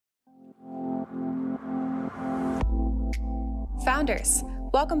Founders,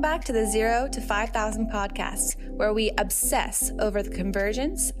 welcome back to the 0 to 5,000 podcast, where we obsess over the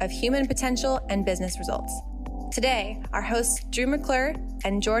convergence of human potential and business results. Today, our hosts Drew McClure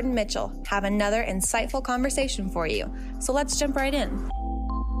and Jordan Mitchell have another insightful conversation for you. So let's jump right in.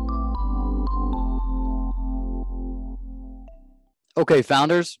 Okay,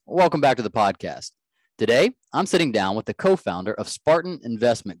 founders, welcome back to the podcast. Today, I'm sitting down with the co-founder of Spartan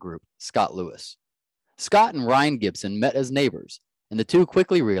Investment Group, Scott Lewis. Scott and Ryan Gibson met as neighbors, and the two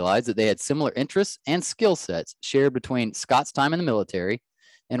quickly realized that they had similar interests and skill sets shared between Scott's time in the military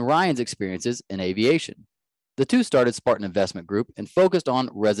and Ryan's experiences in aviation. The two started Spartan Investment Group and focused on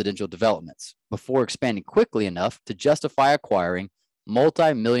residential developments before expanding quickly enough to justify acquiring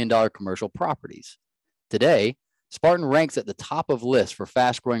multi-million-dollar commercial properties. Today, Spartan ranks at the top of lists for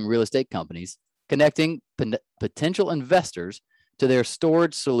fast-growing real estate companies, connecting potential investors to their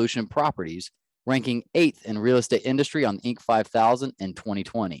storage solution properties, ranking 8th in real estate industry on Inc. 5000 in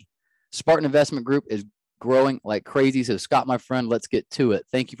 2020. Spartan Investment Group is growing like crazy. So Scott, my friend, let's get to it.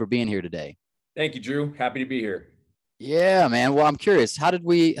 Thank you for being here today. Thank you, Drew. Happy to be here. Yeah, man. Well, I'm curious, how did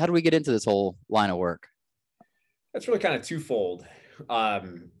we get into this whole line of work? That's really kind of twofold. I'll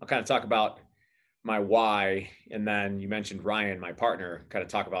kind of talk about my why, and then you mentioned Ryan, my partner, kind of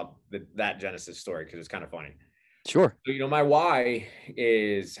talk about that Genesis story because it's kind of funny. Sure. So, my why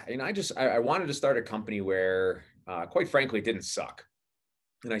is, I wanted to start a company where, quite frankly, it didn't suck.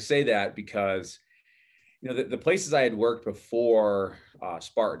 And I say that because, the places I had worked before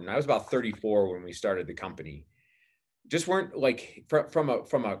Spartan, I was about 34 when we started the company, just weren't like from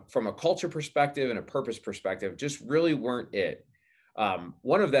a culture perspective and a purpose perspective, just really weren't it.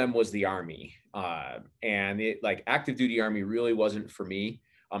 One of them was the Army, and active duty Army really wasn't for me.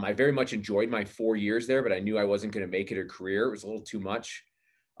 I very much enjoyed my 4 years there, but I knew I wasn't going to make it a career. It was a little too much.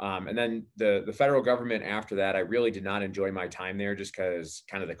 And then the federal government after that, I really did not enjoy my time there just because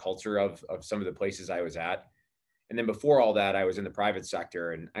kind of the culture of some of the places I was at. And then before all that, I was in the private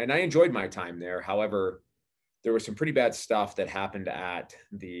sector and I enjoyed my time there. However, there was some pretty bad stuff that happened at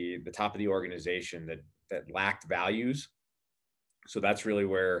the top of the organization that lacked values. So that's really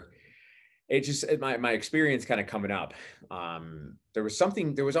where it just, my experience kind of coming up, there was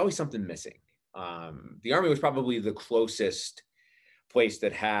always something missing. The Army was probably the closest place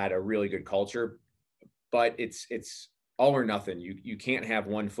that had a really good culture, but it's all or nothing. You can't have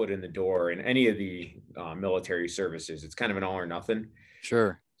one foot in the door in any of the military services. It's kind of an all or nothing.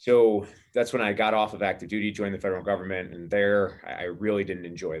 Sure. So that's when I got off of active duty, joined the federal government, and there I really didn't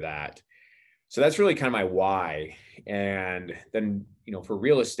enjoy that. So that's really kind of my why. And then, for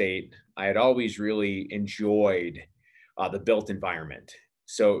real estate, I had always really enjoyed the built environment.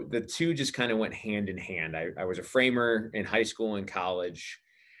 So the two just kind of went hand in hand. I was a framer in high school and college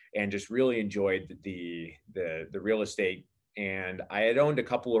and just really enjoyed the real estate. And I had owned a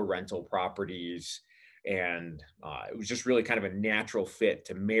couple of rental properties, and it was just really kind of a natural fit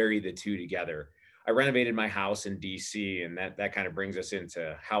to marry the two together. I renovated my house in DC, and that kind of brings us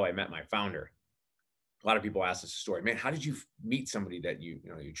into how I met my founder. A lot of people ask this story, man, how did you meet somebody that you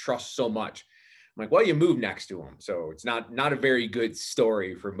trust so much? I'm like, well, you moved next to them. So it's not a very good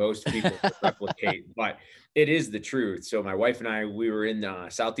story for most people to replicate, but it is the truth. So my wife and I, we were in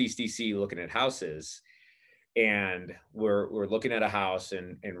Southeast DC looking at houses, and we're looking at a house,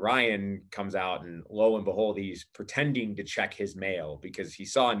 and Ryan comes out, and lo and behold, he's pretending to check his mail because he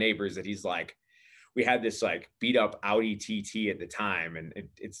saw neighbors that he's like, we had this beat up Audi TT at the time, and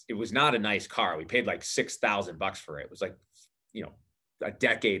it was not a nice car. We paid like $6,000 for it. It was a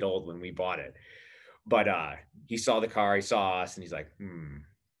decade old when we bought it. But he saw the car, he saw us, and he's like, I'm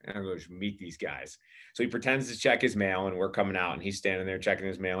going to meet these guys. So he pretends to check his mail, and we're coming out, and he's standing there checking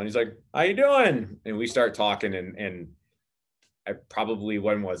his mail, and he's like, how you doing? And we start talking, and I probably,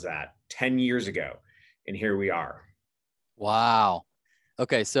 when was that? 10 years ago. And here we are. Wow.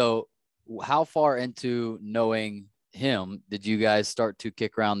 Okay. So how far into knowing him did you guys start to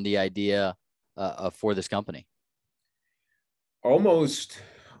kick around the idea for this company? Almost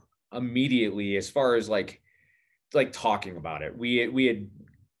immediately, as far as like talking about it. We had,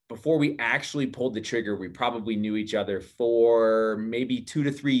 before we actually pulled the trigger, we probably knew each other for maybe 2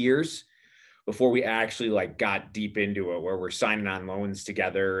 to 3 years before we actually got deep into it, where we're signing on loans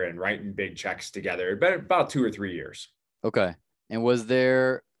together and writing big checks together. It'd been about 2 or 3 years. Okay. And was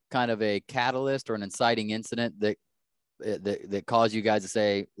there kind of a catalyst or an inciting incident that caused you guys to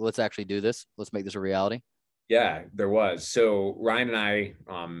say, let's actually do this? Let's make this a reality? Yeah, there was. So Ryan and I,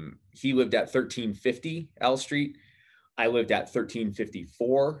 he lived at 1350 L Street. I lived at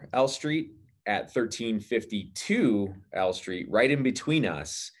 1354 L Street. At 1352 L Street, right in between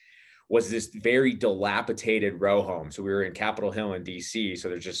us, was this very dilapidated row home. So we were in Capitol Hill in DC. So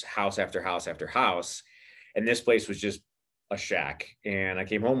there's just house after house after house. And this place was just a shack. And I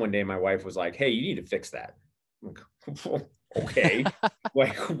came home one day and my wife was like, hey, you need to fix that. I'm like, okay.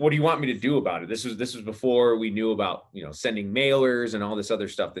 Like, what do you want me to do about it? This was before we knew about, sending mailers and all this other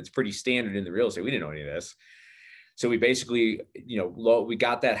stuff that's pretty standard in the real estate. We didn't know any of this. So we basically, we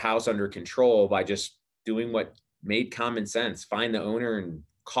got that house under control by just doing what made common sense, find the owner and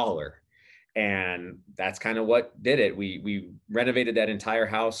call her. And that's kind of what did it. We renovated that entire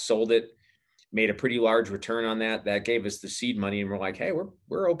house, sold it, made a pretty large return on that. That gave us the seed money. And we're like, hey,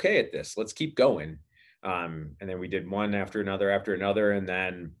 we're okay at this. Let's keep going. And then we did one after another. And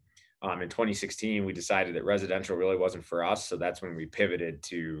then in 2016, we decided that residential really wasn't for us. So that's when we pivoted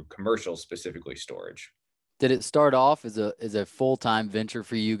to commercial, specifically storage. Did it start off as a full-time venture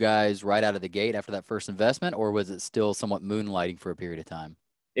for you guys right out of the gate after that first investment, or was it still somewhat moonlighting for a period of time?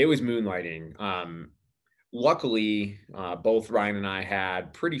 It was moonlighting. Luckily, both Ryan and I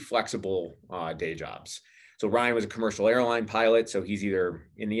had pretty flexible day jobs. So Ryan was a commercial airline pilot, so he's either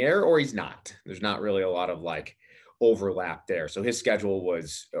in the air or he's not. There's not really a lot of overlap there. So his schedule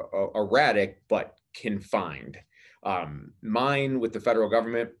was erratic, but confined. Mine with the federal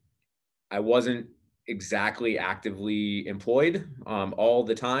government, I wasn't exactly actively employed all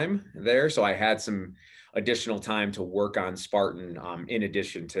the time there. So I had some additional time to work on Spartan in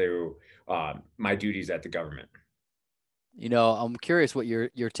addition to my duties at the government. I'm curious what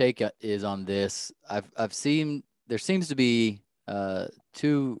your take is on this. I've seen there seems to be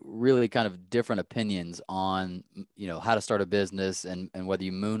two really kind of different opinions on how to start a business and whether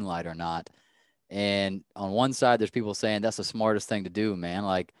you moonlight or not. And on one side, there's people saying that's the smartest thing to do, man.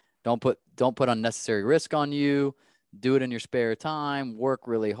 Like don't put unnecessary risk on you. Do it in your spare time. Work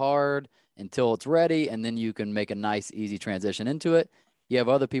really hard until it's ready, and then you can make a nice, easy transition into it. You have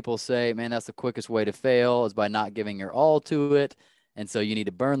other people say, man, that's the quickest way to fail is by not giving your all to it. And so you need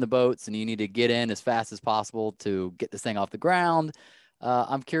to burn the boats and you need to get in as fast as possible to get this thing off the ground.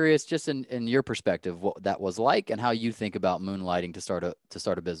 I'm curious, just in your perspective, what that was like and how you think about moonlighting to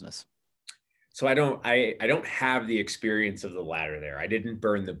start a business. So I don't have the experience of the latter there. I didn't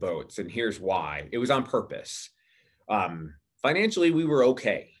burn the boats, and here's why. It was on purpose. Financially, we were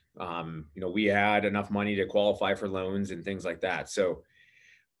okay. We had enough money to qualify for loans and things like that. So,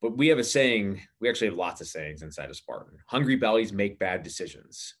 but we have a saying, we actually have lots of sayings inside of Spartan. Hungry bellies make bad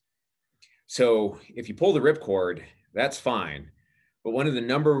decisions. So if you pull the ripcord, that's fine. But one of the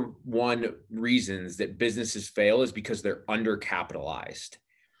number one reasons that businesses fail is because they're undercapitalized.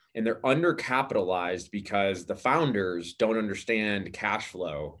 And they're undercapitalized because the founders don't understand cash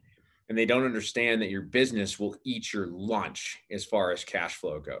flow, and they don't understand that your business will eat your lunch as far as cash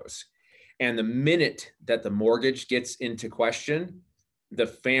flow goes. And the minute that the mortgage gets into question, the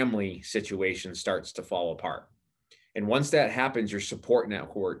family situation starts to fall apart. And once that happens, your support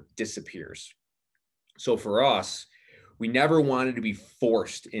network disappears. So for us, we never wanted to be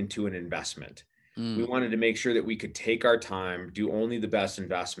forced into an investment. We wanted to make sure that we could take our time, do only the best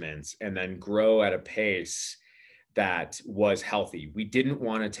investments, and then grow at a pace that was healthy. We didn't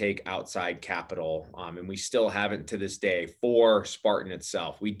want to take outside capital, and we still haven't to this day for Spartan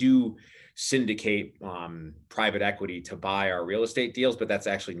itself. We do syndicate private equity to buy our real estate deals, but that's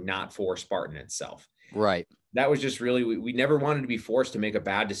actually not for Spartan itself. Right. That was just really, we never wanted to be forced to make a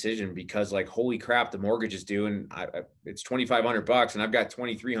bad decision because holy crap, the mortgage is due and it's $2,500 and I've got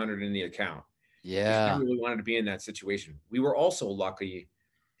 $2,300 in the account. Yeah. We never really wanted to be in that situation. We were also lucky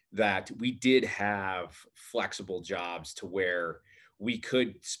that we did have flexible jobs to where we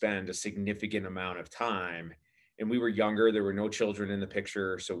could spend a significant amount of time, and we were younger. There were no children in the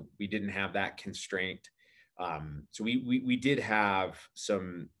picture, so we didn't have that constraint. So we did have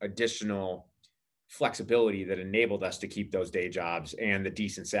some additional flexibility that enabled us to keep those day jobs and the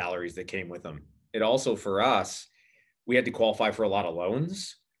decent salaries that came with them. It also, for us, we had to qualify for a lot of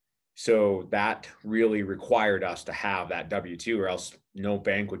loans. So that really required us to have that W-2, or else no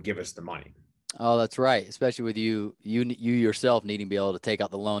bank would give us the money. Oh, that's right. Especially with you yourself needing to be able to take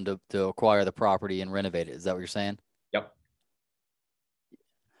out the loan to acquire the property and renovate it. Is that what you're saying? Yep.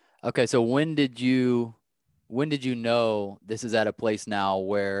 Okay. So when did you know this is at a place now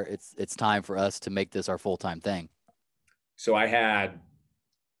where it's time for us to make this our full-time thing? So I had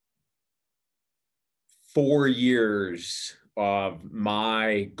 4 years of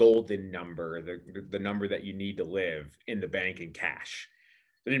my golden number, the number that you need to live, in the bank in cash.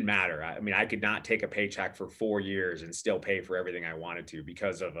 It didn't matter. I mean, I could not take a paycheck for 4 years and still pay for everything I wanted to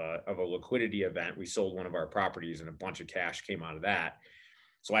because of a liquidity event. We sold one of our properties and a bunch of cash came out of that.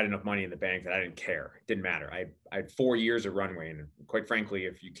 So I had enough money in the bank that I didn't care. It didn't matter. I had 4 years of runway. And quite frankly,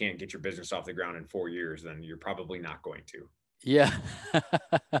 if you can't get your business off the ground in 4 years, then you're probably not going to. Yeah,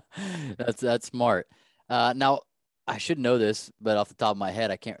 that's smart. Now I should know this, but off the top of my head,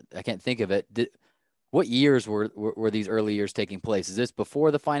 I can't think of it. What years were these early years taking place? Is this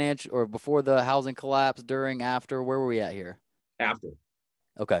before the financial or before the housing collapse, during, after? Where were we at here? After.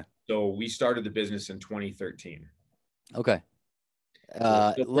 Okay. So we started the business in 2013. Okay. So we're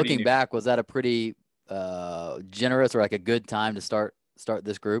still pretty Looking new. back, was that a pretty generous or like a good time to start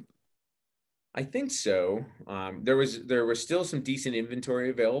this group? I think so. There was still some decent inventory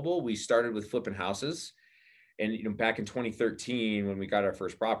available. We started with flipping houses, and back in 2013 when we got our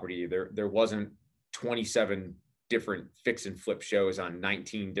first property, there wasn't 27 different fix and flip shows on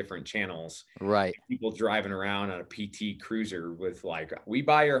 19 different channels. Right. People driving around on a PT Cruiser with like, we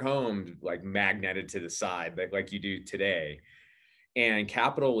buy your home, like magneted to the side, like you do today. And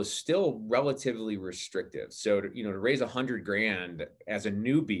capital was still relatively restrictive. So to raise $100,000 as a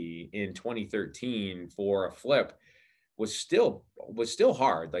newbie in 2013 for a flip was still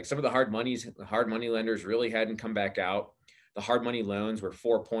hard. Like some of the hard money lenders really hadn't come back out. The hard money loans were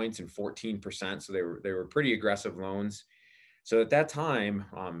 4 points and 14%. So they were pretty aggressive loans. So at that time,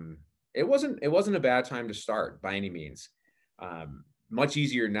 it wasn't a bad time to start by any means. Much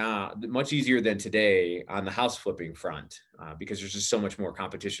easier than today on the house flipping front, because there's just so much more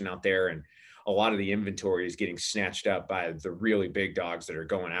competition out there, and a lot of the inventory is getting snatched up by the really big dogs that are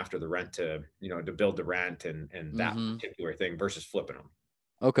going after the rent to build the rent and that particular thing versus flipping them.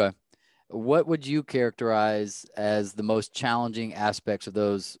 Okay. What would you characterize as the most challenging aspects of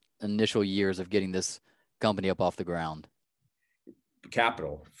those initial years of getting this company up off the ground?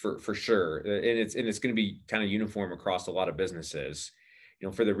 Capital, for sure, and it's going to be kind of uniform across a lot of businesses.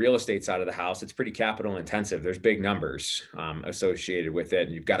 For the real estate side of the house, it's pretty capital intensive. There's big numbers associated with it,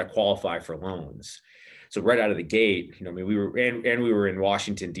 and you've got to qualify for loans. So right out of the gate, we were in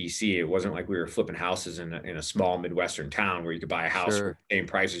Washington, D.C. It wasn't like we were flipping houses in a small Midwestern town where you could buy a house for the same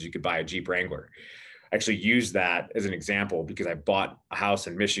price as you could buy a Jeep Wrangler. I actually used that as an example because I bought a house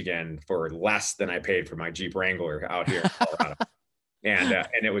in Michigan for less than I paid for my Jeep Wrangler out here in Colorado.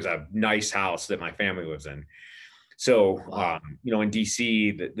 And it was a nice house that my family lives in. So, Wow. in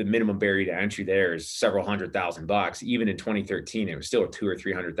DC, the minimum barrier to entry there is several $100,000. Even in 2013, it was still $200,000 or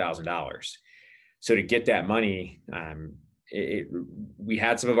 $300,000. So to get that money, we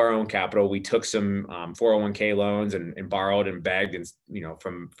had some of our own capital. We took some 401k loans and borrowed and begged, and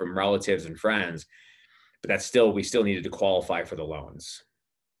from relatives and friends. But we still needed to qualify for the loans.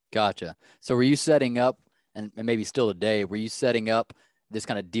 Gotcha. So were you setting up, and maybe still today, were you setting up this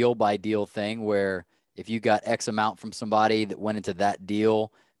kind of deal by deal thing where if you got X amount from somebody that went into that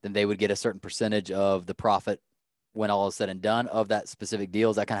deal, then they would get a certain percentage of the profit when all is said and done of that specific deal?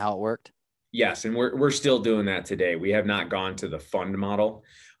 Is that kind of how it worked? Yes, and we're still doing that today. We have not gone to the fund model.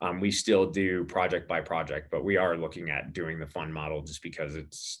 We still do project by project, but we are looking at doing the fund model just because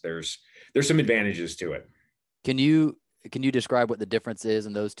there's some advantages to it. Can you describe what the difference is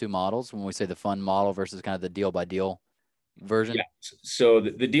in those two models when we say the fund model versus kind of the deal by deal version? Yeah. So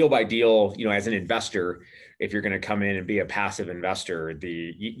the deal by deal, as an investor, if you're going to come in and be a passive investor,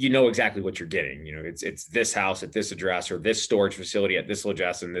 you know exactly what you're getting. It's this house at this address or this storage facility at this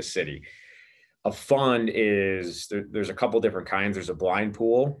address in this city. A fund is there's a couple different kinds. There's a blind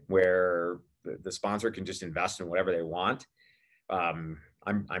pool where the sponsor can just invest in whatever they want. I'm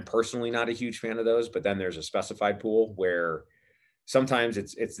personally not a huge fan of those, but then there's a specified pool where sometimes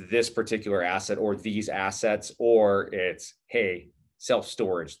it's this particular asset or these assets, or it's, hey,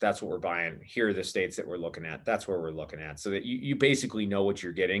 self-storage, that's what we're buying. Here are the states that we're looking at. That's where we're looking at. So that you basically know what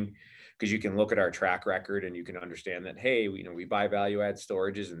you're getting, because you can look at our track record and you can understand that, hey, we buy value add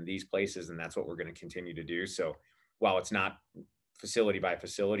storages in these places, and that's what we're going to continue to do. So while it's not facility by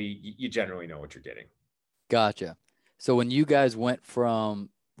facility, you generally know what you're getting. Gotcha. So when you guys went from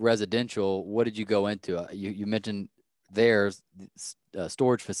residential, what did you go into? You mentioned there's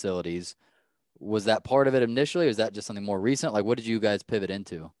storage facilities. Was that part of it initially, or is that just something more recent? Like, what did you guys pivot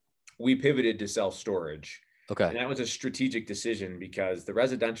into? We pivoted to self-storage. Okay. And that was a strategic decision because the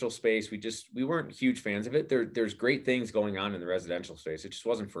residential space, we weren't huge fans of it. There's great things going on in the residential space. It just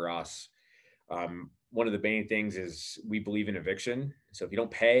wasn't for us. One of the main things is we believe in eviction. So if you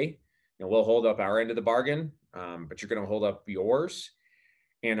don't pay, we'll hold up our end of the bargain, but you're going to hold up yours.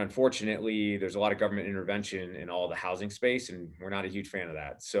 And unfortunately, there's a lot of government intervention in all the housing space, and we're not a huge fan of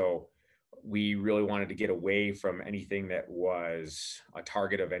that. So we really wanted to get away from anything that was a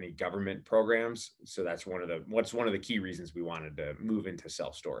target of any government programs. So that's one of the key reasons we wanted to move into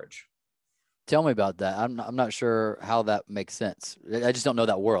self-storage. Tell me about that. I'm not sure how that makes sense. I just don't know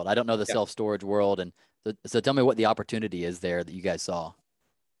that world. I don't know the Yeah. self-storage world. And so tell me what the opportunity is there that you guys saw.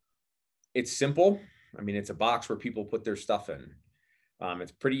 It's simple. I mean, it's a box where people put their stuff in.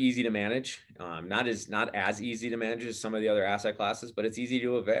 It's pretty easy to manage. Not as easy to manage as some of the other asset classes, but it's easy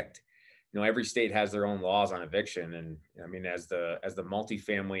to evict. Every state has their own laws on eviction, and I mean, as the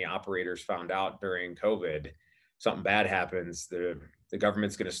multifamily operators found out during COVID, something bad happens, the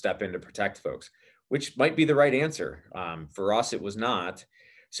government's going to step in to protect folks, which might be the right answer. For us, it was not.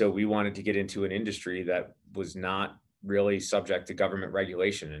 So we wanted to get into an industry that was not really subject to government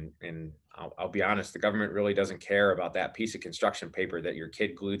regulation. And I'll be honest, the government really doesn't care about that piece of construction paper that your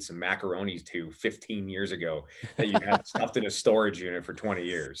kid glued some macaroni to 15 years ago that you had stuffed in a storage unit for 20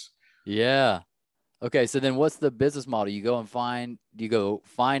 years. Yeah. Okay. So then what's the business model? Do you go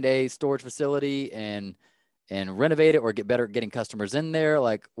find a storage facility and renovate it or get better at getting customers in there?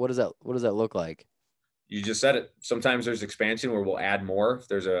 Like, what does that look like? You just said it. Sometimes there's expansion where we'll add more if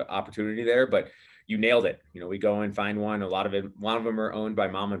there's an opportunity there, but you nailed it. We go and find one. A lot of them are owned by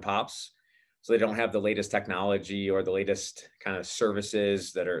mom and pops, so they don't have the latest technology or the latest kind of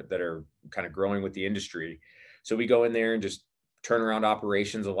services that are kind of growing with the industry. So we go in there and just turn around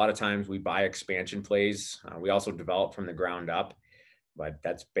operations. A lot of times we buy expansion plays. We also develop from the ground up, but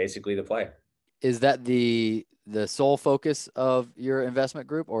that's basically the play. Is that the sole focus of your investment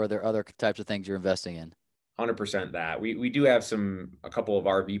group, or are there other types of things you're investing in? 100% that. We do have a couple of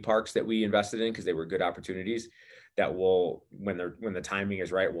RV parks that we invested in because they were good opportunities that will, when the timing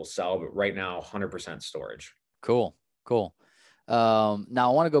is right, we'll sell. But right now, 100% storage. Cool. Cool. Now I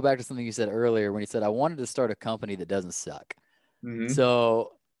want to go back to something you said earlier when you said, I wanted to start a company that doesn't suck. Mm-hmm.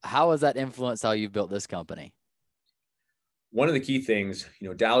 So how has that influenced how you've built this company? One of the key things,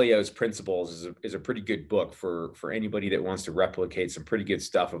 Dalio's Principles is a pretty good book for anybody that wants to replicate some pretty good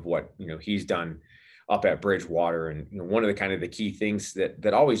stuff of what he's done up at Bridgewater. And one of the kind of the key things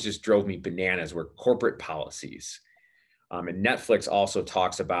that always just drove me bananas were corporate policies. And Netflix also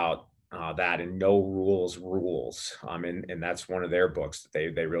talks about that in No Rules Rules. And that's one of their books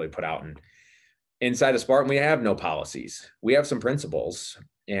that they really put out. And inside of Spartan, we have no policies. We have some principles,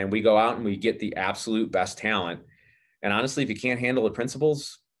 and we go out and we get the absolute best talent. And honestly, if you can't handle the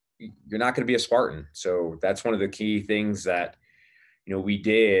principles, you're not going to be a Spartan. So that's one of the key things that we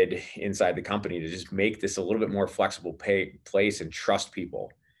did inside the company to just make this a little bit more flexible place and trust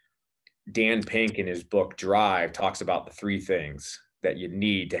people. Dan Pink in his book Drive talks about the three things that you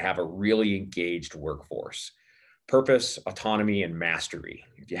need to have a really engaged workforce: purpose, autonomy, and mastery.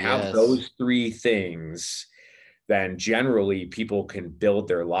 If you have those three things, then generally people can build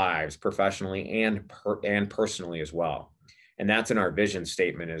their lives professionally and personally as well. And that's in our vision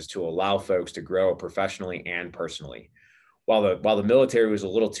statement, is to allow folks to grow professionally and personally. While the military was a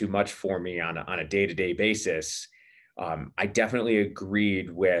little too much for me on a day-to-day basis, I definitely agreed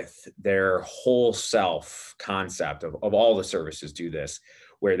with their whole self concept of all the services do this,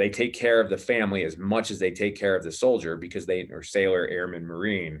 where they take care of the family as much as they take care of the soldier, because or sailor, airman,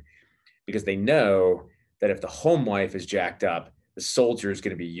 Marine, because they know that if the home life is jacked up, the soldier is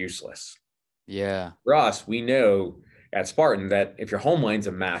going to be useless. Yeah. For us, we know at Spartan that if your home line's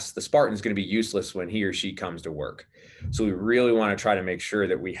a mess, the Spartan's going to be useless when he or she comes to work. So we really want to try to make sure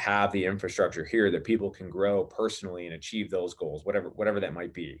that we have the infrastructure here that people can grow personally and achieve those goals, whatever that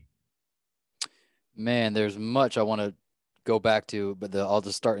might be. Man, there's much I want to go back to, but I'll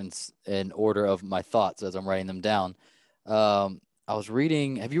just start in order of my thoughts as I'm writing them down. I was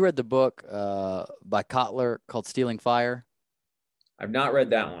reading, have you read the book by Kotler called Stealing Fire? I've not read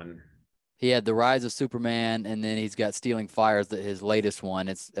that one. He had The Rise of Superman, and then he's got Stealing Fire as his latest one.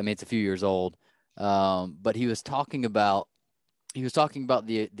 It's a few years old. But he was talking about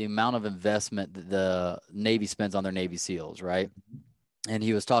the amount of investment that the Navy spends on their Navy SEALs, right? And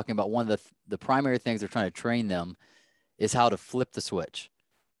he was talking about one of the primary things they're trying to train them is how to flip the switch.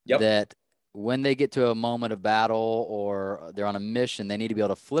 Yep. That when they get to a moment of battle or they're on a mission, they need to be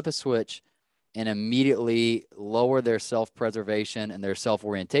able to flip a switch and immediately lower their self-preservation and their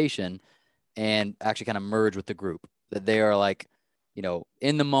self-orientation and actually kind of merge with the group. That they are like,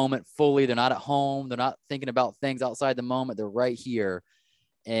 in the moment fully. They're not at home. They're not thinking about things outside the moment. They're right here.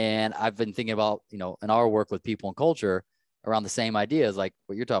 And I've been thinking about, in our work with people and culture around the same ideas, like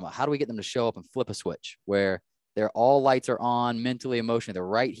what you're talking about. How do we get them to show up and flip a switch where they're all lights are on mentally, emotionally? They're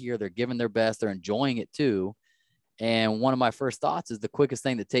right here. They're giving their best. They're enjoying it too. And one of my first thoughts is the quickest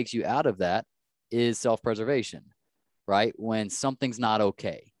thing that takes you out of that is self-preservation, right? When something's not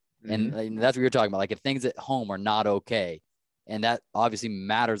okay. Mm-hmm. And that's what you're talking about. Like if things at home are not okay, and that obviously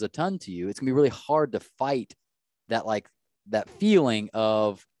matters a ton to you, it's gonna be really hard to fight that, like that feeling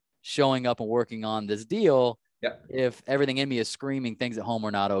of showing up and working on this deal Yep. if everything in me is screaming things at home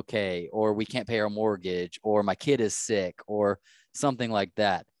are not okay, or we can't pay our mortgage, or my kid is sick, or something like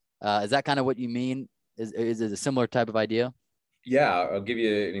that. Is that kind of what you mean? Is it a similar type of idea? Yeah, I'll give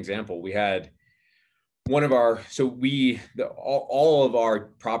you an example. We had one of our, so all of our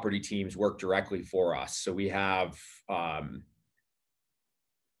property teams work directly for us. So we have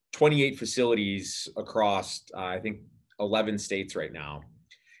 28 facilities across, I think, 11 states right now.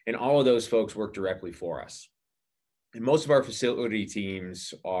 And all of those folks work directly for us. And most of our facility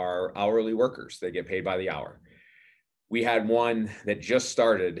teams are hourly workers. They get paid by the hour. We had one that just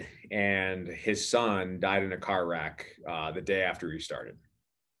started, and his son died in a car wreck the day after he started.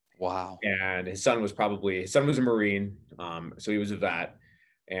 Wow. And his son was a Marine. So he was a vet,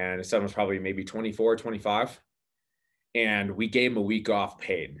 and his son was probably maybe 24, 25. And we gave him a week off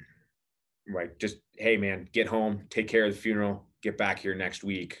paid, right? Just, hey man, get home, take care of the funeral, get back here next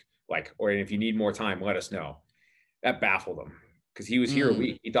week. Like, or if you need more time, let us know. That baffled him because he was here a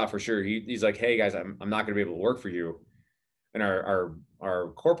week. He thought for sure, he's like, hey guys, I'm not going to be able to work for you. And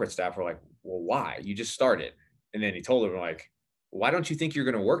our corporate staff were like, well, why? You just started. And then he told them, like, why don't you think you're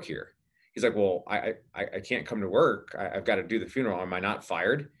going to work here? He's like, well, I can't come to work. I've got to do the funeral. Am I not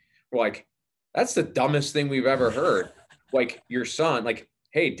fired? We're like, that's the dumbest thing we've ever heard. Like, your son, like,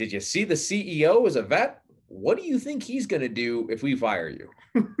 hey, did you see the CEO as a vet? What do you think he's going to do if we fire you?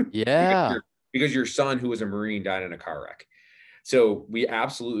 Yeah. because your son, who was a Marine, died in a car wreck. So we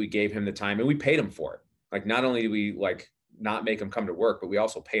absolutely gave him the time, and we paid him for it. Like, not only did we like not make him come to work, but we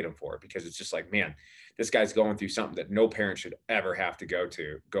also paid him for it, because it's just like, man, this guy's going through something that no parent should ever have to go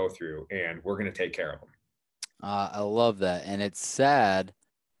through, and we're going to take care of him. I love that. And it's sad.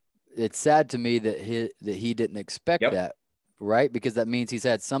 It's sad to me that he didn't expect that, right? Because that means he's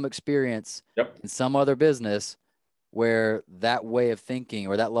had some experience in some other business where that way of thinking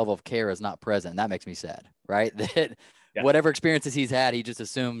or that level of care is not present. And that makes me sad, right? That whatever experiences he's had, he just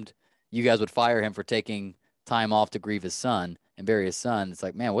assumed you guys would fire him for taking time off to grieve his son and bury his son. It's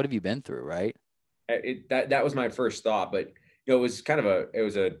like, man, what have you been through, right? That was my first thought, but it was kind of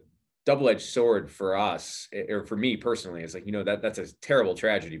a double-edged sword for us, or for me personally. It's like, that's a terrible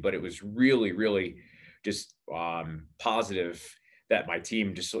tragedy, but it was really, really just positive that my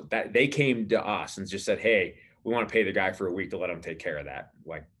team that they came to us and just said, hey, we want to pay the guy for a week to let him take care of that.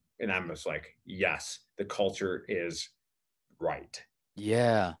 Like, and I'm just like, yes, the culture is right.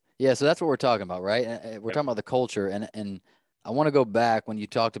 Yeah. Yeah. So that's what we're talking about, right? We're talking about the culture. And I want to go back when you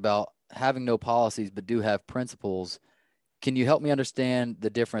talked about having no policies, but do have principles. Can you help me understand the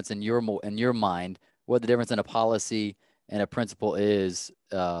difference in your mind, what the difference in a policy and a principle is?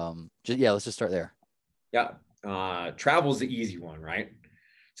 Let's just start there. Yeah. Travel is the easy one, right?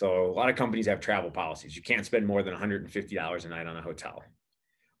 So a lot of companies have travel policies. You can't spend more than $150 a night on a hotel.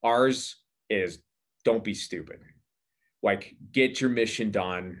 Ours is, don't be stupid. Like, get your mission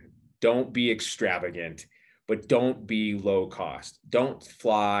done. Don't be extravagant, but don't be low cost. Don't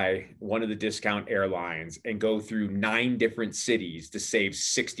fly one of the discount airlines and go through 9 different cities to save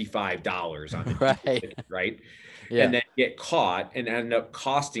 $65 on the ticket, right? Yeah. And then get caught and end up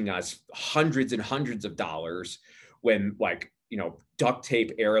costing us hundreds and hundreds of dollars when, like, duct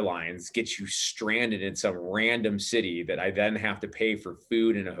tape airlines get you stranded in some random city that I then have to pay for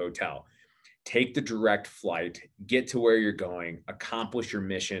food in a hotel. Take the direct flight, get to where you're going, accomplish your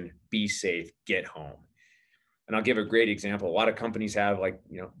mission, be safe, get home. And I'll give a great example. A lot of companies have, like,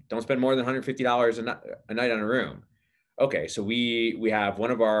 don't spend more than $150 a night on a room. Okay, so we have one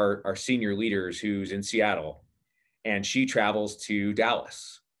of our senior leaders who's in Seattle, and she travels to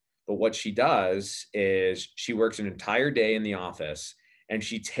Dallas. But what she does is she works an entire day in the office, and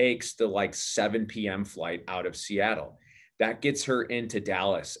she takes the 7 p.m. flight out of Seattle. That gets her into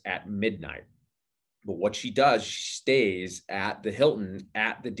Dallas at midnight. But what she does, she stays at the Hilton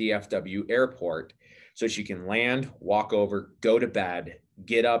at the DFW airport so she can land, walk over, go to bed,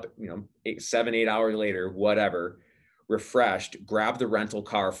 get up, 7-8 hours later, whatever, refreshed, grab the rental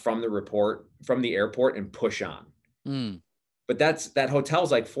car from the airport and push on. But that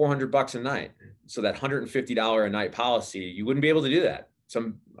hotel's like $400 a night. So that $150 a night policy, you wouldn't be able to do that.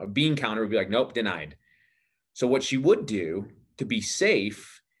 A bean counter would be like, nope, denied. So what she would do to be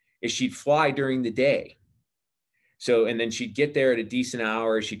safe is she'd fly during the day. So, and then she'd get there at a decent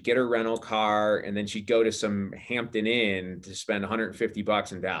hour, she'd get her rental car, and then she'd go to some Hampton Inn to spend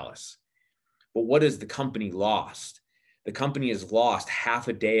 $150 in Dallas. But what has the company lost? The company has lost half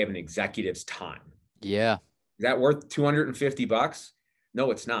a day of an executive's time. Yeah. Is that worth $250?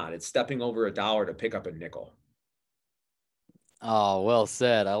 No, it's not. It's stepping over $1 to pick up a nickel. Oh, well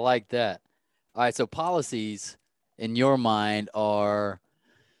said. I like that. All right. So policies in your mind are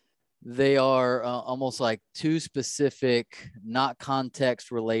They are almost like too specific, not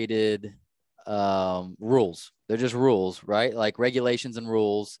context related rules. They're just rules, right? Like regulations and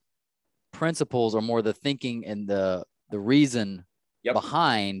rules. Principles are more the thinking and the reason Yep.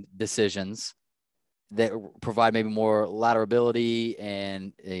 behind decisions that provide maybe more laterability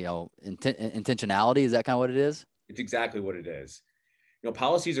and intentionality. Is that kind of what it is? It's exactly what it is.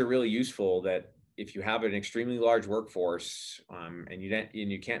 Policies are really useful that if you have an extremely large workforce, and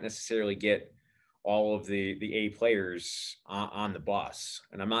you can't necessarily get all of the A players on the bus.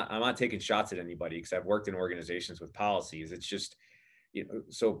 And I'm not taking shots at anybody because I've worked in organizations with policies. It's just,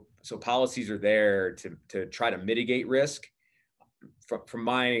 so policies are there to try to mitigate risk. From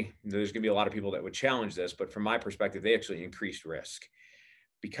my, there's going to be a lot of people that would challenge this, but from my perspective, they actually increase risk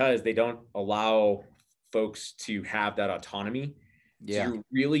because they don't allow folks to have that autonomy. So Yeah. you're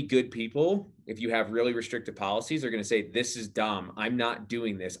really good people. If you have really restrictive policies, they're going to say, this is dumb. I'm not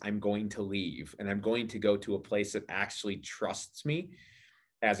doing this. I'm going to leave and I'm going to go to a place that actually trusts me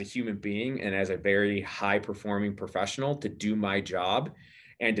as a human being and as a very high performing professional to do my job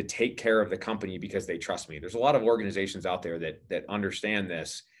and to take care of the company because they trust me. There's a lot of organizations out there that understand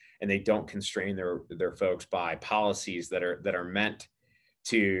this and they don't constrain their folks by policies that are meant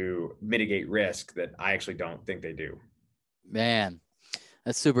to mitigate risk that I actually don't think they do. Man,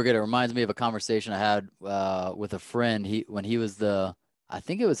 that's super good. It reminds me of a conversation I had with a friend. When he was I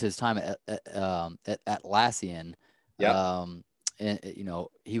think it was his time at Atlassian. Yep. And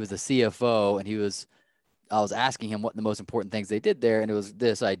he was the CFO, and I was asking him what the most important things they did there, and it was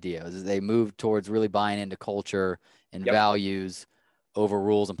this idea: was they moved towards really buying into culture and Yep. values over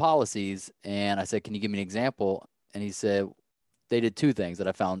rules and policies. And I said, "Can you give me an example?" And he said they did two things that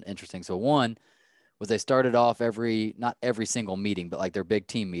I found interesting. So one was they started off not every single meeting, but like their big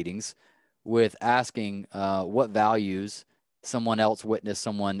team meetings with asking what values someone else witnessed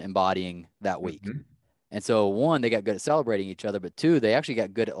someone embodying that week. Mm-hmm. And so one, they got good at celebrating each other, but two, they actually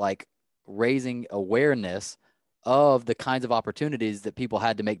got good at like raising awareness of the kinds of opportunities that people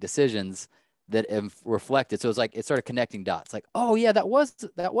had to make decisions that reflected. So it's like it started connecting dots. Like, oh yeah, that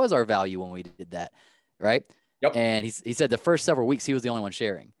was our value when we did that, right? Yep. And he said the first several weeks he was the only one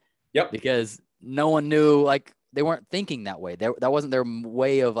sharing Yep. because no one knew, like they weren't thinking that way. That wasn't their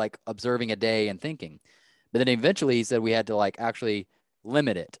way of like observing a day and thinking. But then eventually he said we had to like actually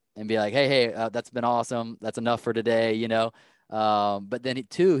limit it and be like, hey, that's been awesome. That's enough for today, But then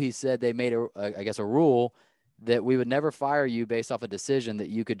he said they made I guess a rule that we would never fire you based off a decision that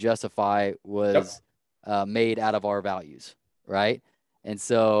you could justify Yep. was made out of our values, right? And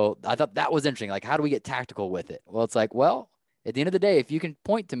so I thought that was interesting. Like, how do we get tactical with it? Well, it's like, well, at the end of the day, if you can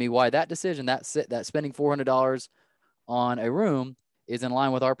point to me why that decision, that spending $400 on a room is in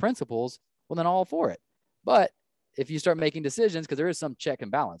line with our principles, well, then all for it. But if you start making decisions, because there is some check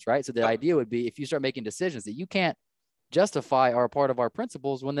and balance, right? So the Yep. idea would be if you start making decisions that you can't justify are part of our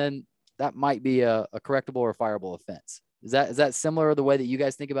principles, well, then that might be a correctable or fireable offense. Is that similar to the way that you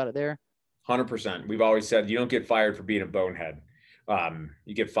guys think about it there? 100%. We've always said you don't get fired for being a bonehead.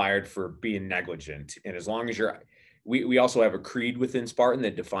 You get fired for being negligent. And as long as we also have a creed within Spartan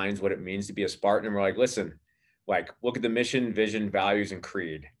that defines what it means to be a Spartan. And we're like, listen, like look at the mission, vision, values, and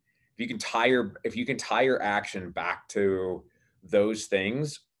creed. If you can tie your action back to those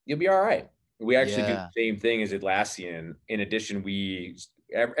things, you'll be all right. We actually do Yeah. the same thing as Atlassian. In addition,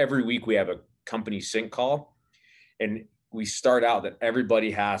 every week we have a company sync call, and we start out that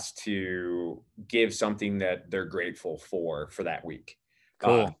everybody has to give something that they're grateful for that week.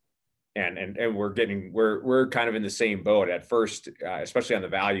 Cool. And we're kind of in the same boat at first, especially on the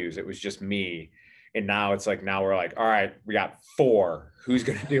values. It was just me. And now it's like, now we're like, all right, we got 4. Who's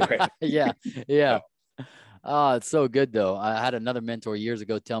going to do it? Yeah. Yeah. Oh, it's so good though. I had another mentor years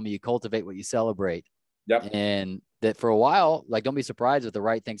ago tell me you cultivate what you celebrate. Yep. And that for a while, like, don't be surprised if the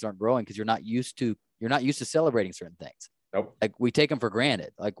right things aren't growing because you're not used to celebrating certain things. Nope. Like we take them for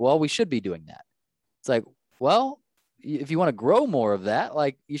granted. Like, well, we should be doing that. It's like, well, if you want to grow more of that,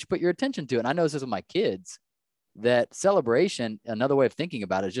 like you should put your attention to it. And I notice this with my kids that celebration, another way of thinking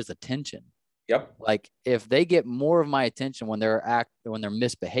about it is just attention. Yep. Like if they get more of my attention when they're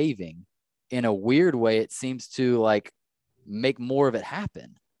misbehaving in a weird way, it seems to like make more of it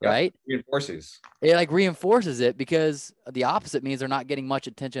happen. Yep. Right. It like reinforces it because the opposite means they're not getting much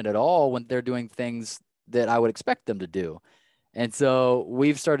attention at all when they're doing things that I would expect them to do. And so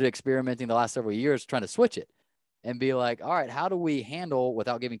we've started experimenting the last several years trying to switch it and be like, all right, how do we handle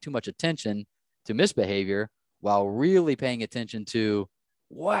without giving too much attention to misbehavior while really paying attention to,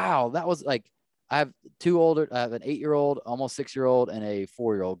 wow, that was like, I have an 8-year-old, almost 6-year-old, and a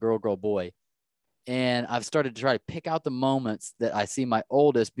 4-year-old, girl, boy. And I've started to try to pick out the moments that I see my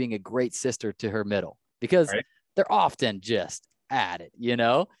oldest being a great sister to her middle, because Right. they're often just at it, you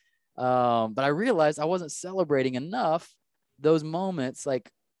know? But I realized I wasn't celebrating enough those moments,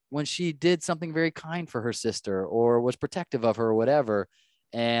 like when she did something very kind for her sister or was protective of her or whatever.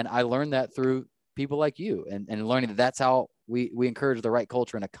 And I learned that through people like you, and learning that that's how we encourage the right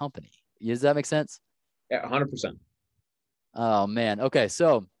culture in a company. Does that make sense? Yeah, 100%. Oh, man. Okay.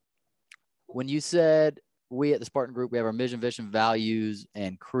 So when you said we at the Spartan Group, we have our mission, vision, values,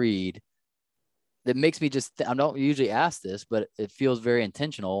 and creed, that makes me just, I don't usually ask this, but it feels very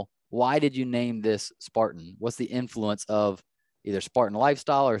intentional. Why did you name this Spartan? What's the influence of either Spartan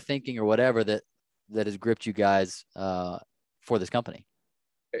lifestyle or thinking or whatever that has gripped you guys for this company?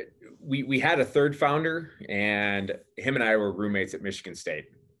 We had a third founder, and him and I were roommates at Michigan State.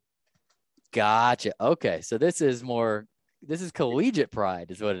 Gotcha. Okay. So this is collegiate pride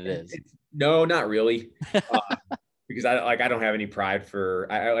is what it is. No, not really. Because I don't have any pride for,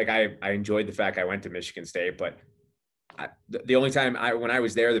 I enjoyed the fact I went to Michigan State, but the only time when I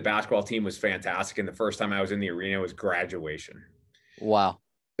was there, the basketball team was fantastic. And the first time I was in the arena was graduation. Wow.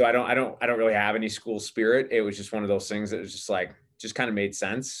 So I don't really have any school spirit. It was just one of those things that was just kind of made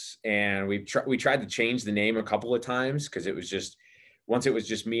sense. And we tried to change the name a couple of times, because once it was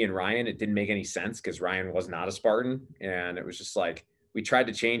just me and Ryan, it didn't make any sense because Ryan was not a Spartan. And it was just like, we tried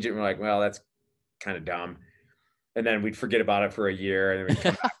to change it. And we're like, well, that's kind of dumb. And then we'd forget about it for a year. And then we'd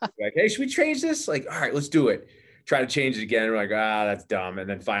come back and be like, hey, should we change this? Like, all right, let's do it. Try to change it again. We're like, that's dumb. And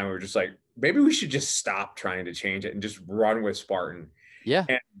then finally we're just like, maybe we should just stop trying to change it and just run with Spartan. Yeah.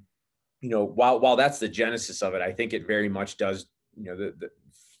 And, while that's the genesis of it, I think it very much does,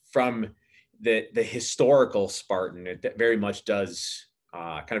 from the historical Spartan, it very much does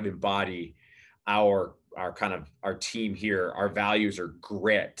kind of embody our team here. Our values are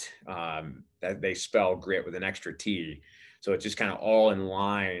grit. That they spell grit with an extra T. So it's just kind of all in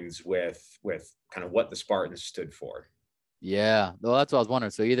lines with kind of what the Spartans stood for. Yeah. Well, that's what I was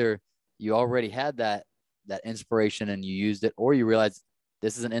wondering. So either you already had that inspiration and you used it, or you realized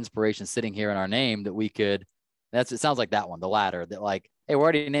this is an inspiration sitting here in our name that we could, it sounds like that one, the latter, that like, hey, we're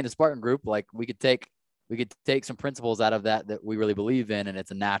already named the Spartan Group. Like we could take some principles out of that we really believe in. And it's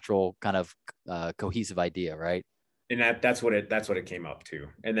a natural kind of cohesive idea. Right. And that's what it came up to.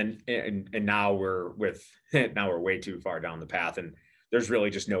 And then, and now we're way too far down the path, and there's really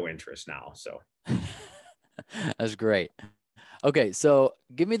just no interest now. So that's great. Okay. So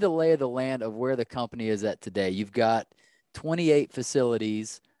give me the lay of the land of where the company is at today. You've got 28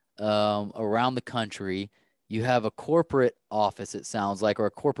 facilities around the country. You have a corporate office, it sounds like, or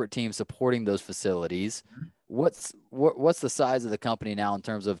a corporate team supporting those facilities. What's the size of the company now in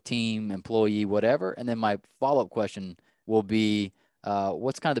terms of team, employee, whatever? And then my follow-up question will be,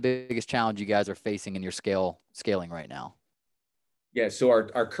 what's kind of the biggest challenge you guys are facing in your scaling right now? Yeah, so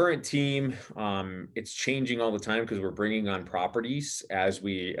our current team, it's changing all the time because we're bringing on properties as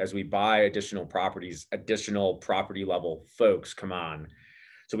we buy additional properties, additional property level folks come on.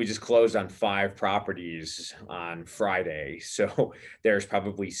 So we just closed on 5 properties on Friday. So there's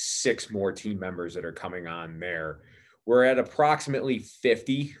probably 6 more team members that are coming on there. We're at approximately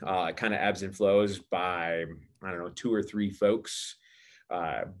 50, kind of ebbs and flows by, 2 or 3 folks.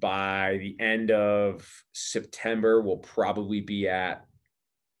 By the end of September, we'll probably be at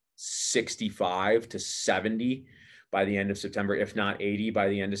 65 to 70 by the end of September, if not 80 by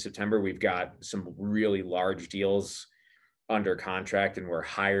the end of September. We've got some really large deals under contract, and we're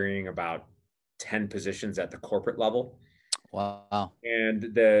hiring about 10 positions at the corporate level. Wow. And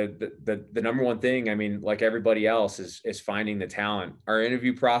the number one thing, I mean, like everybody else, is finding the talent. Our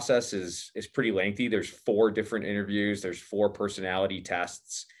interview process is pretty lengthy. There's 4 different interviews. There's 4 personality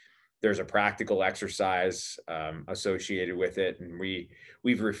tests. There's a practical exercise associated with it. And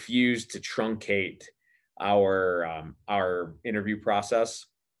we've refused to truncate our interview process.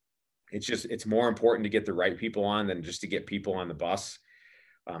 It's more important to get the right people on than just to get people on the bus.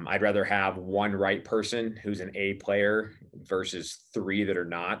 I'd rather have one right person who's an A player versus 3 that are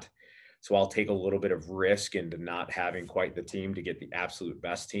not. So I'll take a little bit of risk into not having quite the team to get the absolute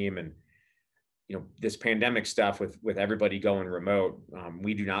best team. And, this pandemic stuff with everybody going remote,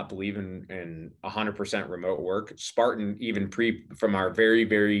 we do not believe in 100% remote work. Spartan, even from our very,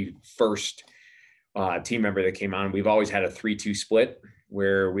 very first team member that came on, we've always had a 3-2 split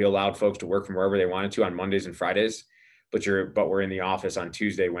where we allowed folks to work from wherever they wanted to on Mondays and Fridays. But we're in the office on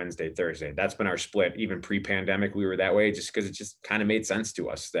Tuesday, Wednesday, Thursday. That's been our split. Even pre-pandemic, we were that way just because it just kind of made sense to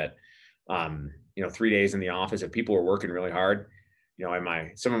us that, 3 days in the office, if people were working really hard,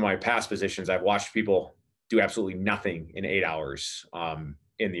 in some of my past positions, I've watched people do absolutely nothing in 8 hours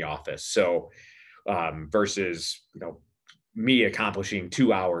in the office. So versus, me accomplishing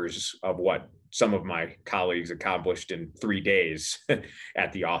 2 hours of what some of my colleagues accomplished in 3 days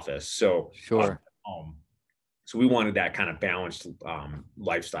at the office. So, Sure. so we wanted that kind of balanced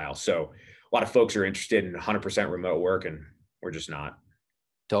lifestyle. So a lot of folks are interested in 100% remote work, and we're just not.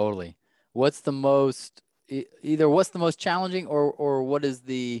 Totally. What's the most either what's the most challenging or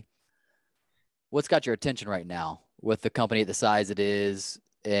what's got your attention right now with the company at the size it is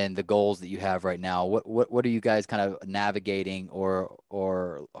and the goals that you have right now? What are you guys kind of navigating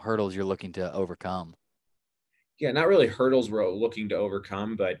or hurdles you're looking to overcome? Yeah, not really hurdles we're looking to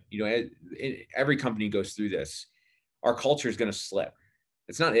overcome, but every company goes through this. Our culture is going to slip.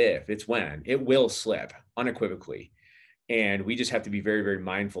 It's not if, it's when. It will slip unequivocally. And we just have to be very, very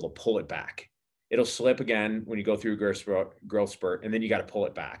mindful to pull it back. It'll slip again when you go through growth spurt, and then you got to pull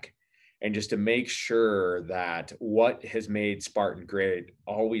it back. And just to make sure that what has made Spartan great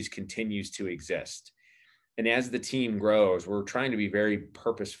always continues to exist. And as the team grows, we're trying to be very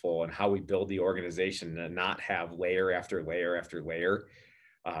purposeful in how we build the organization and not have layer after layer after layer.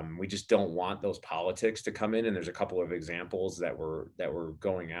 We just don't want those politics to come in. And there's a couple of examples that we're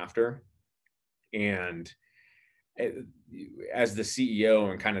going after. And as the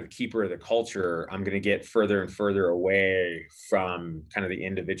CEO and kind of the keeper of the culture, I'm going to get further and further away from kind of the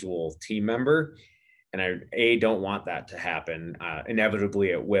individual team member. And I don't want that to happen. Inevitably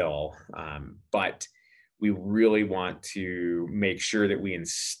it will. But we really want to make sure that we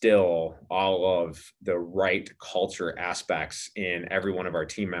instill all of the right culture aspects in every one of our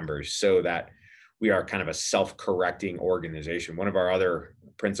team members so that we are kind of a self-correcting organization. One of our other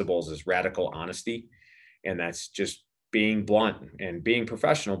principles is radical honesty. And that's just being blunt and being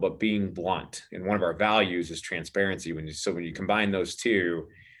professional, but being blunt. And one of our values is transparency. When you combine those two,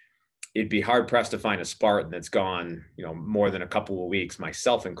 it'd be hard pressed to find a Spartan that's gone, more than a couple of weeks,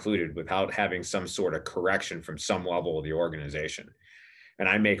 myself included, without having some sort of correction from some level of the organization. And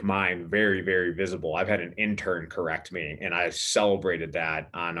I make mine very, very visible. I've had an intern correct me, and I celebrated that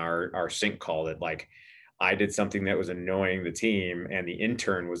on our sync call that I did something that was annoying the team, and the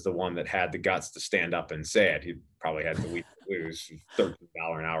intern was the one that had the guts to stand up and say it. He probably had the week to lose, $13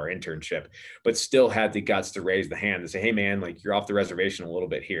 an hour internship, but still had the guts to raise the hand and say, "Hey man, you're off the reservation a little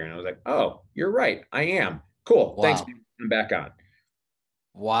bit here." And I was like, "Oh, you're right. I am. Cool. Wow. Thanks. I'm back on."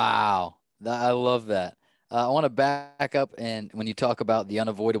 Wow. I love that. I want to back up. And when you talk about the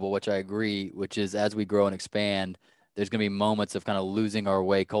unavoidable, which I agree, which is as we grow and expand, there's going to be moments of kind of losing our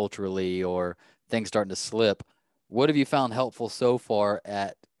way culturally or things starting to slip. What have you found helpful so far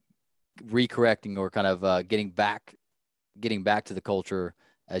at recorrecting or kind of getting back to the culture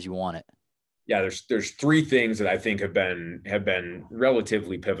as you want it? Yeah, there's three things that I think have been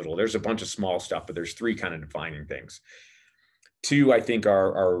relatively pivotal. There's a bunch of small stuff, but there's three kind of defining things. Two, I think,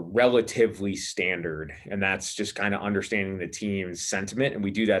 are relatively standard, and that's just kind of understanding the team's sentiment. And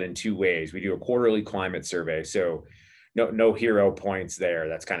we do that in two ways. We do a quarterly climate survey, so no hero points there.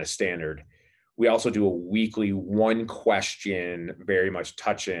 That's kind of standard. We also do a weekly one question, very much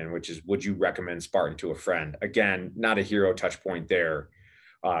touch in, which is, would you recommend Spartan to a friend? Again, not a hero touch point there.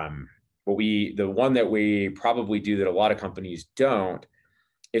 But the one that we probably do that a lot of companies don't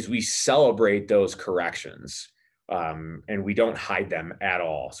is we celebrate those corrections. And we don't hide them at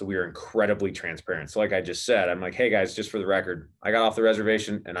all. So we are incredibly transparent. So like I just said, I'm like, "Hey guys, just for the record, I got off the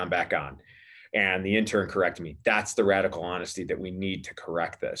reservation and I'm back on." And the intern corrected me. That's the radical honesty that we need to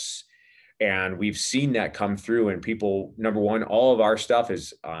correct this. And we've seen that come through, and people, number one, all of our stuff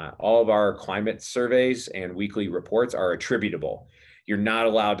is, all of our climate surveys and weekly reports are attributable. You're not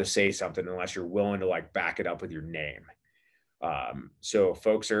allowed to say something unless you're willing to back it up with your name. So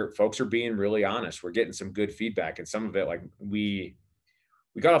folks are being really honest. We're getting some good feedback, and some of it, we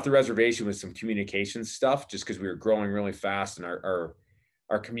got off the reservation with some communication stuff just because we were growing really fast, and our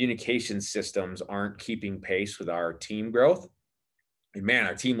communication systems aren't keeping pace with our team growth. And man,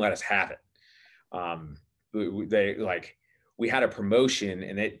 our team let us have it. We had a promotion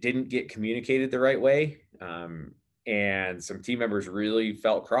and it didn't get communicated the right way. And some team members really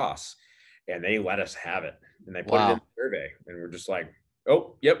felt cross, and they let us have it. And they put it in the survey, and we're just like,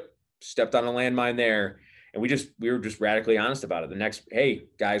 "Oh, yep, stepped on a landmine there." And we were just radically honest about it. The next, "Hey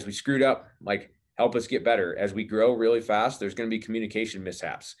guys, we screwed up. Help us get better. As we grow really fast, there's going to be communication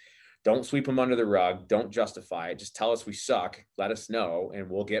mishaps. Don't sweep them under the rug. Don't justify it. Just tell us we suck. Let us know,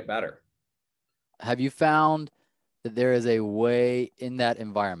 and we'll get better." Have you found that there is a way in that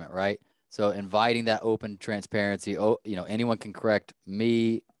environment, right? So inviting that open transparency, anyone can correct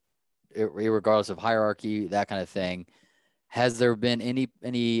me, regardless of hierarchy, that kind of thing. Has there been any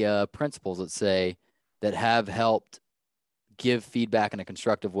principles, let's say, that have helped give feedback in a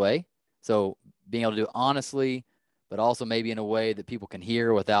constructive way So being able to do it honestly, but also maybe in a way that people can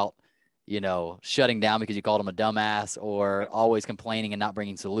hear without, shutting down because you called them a dumbass or always complaining and not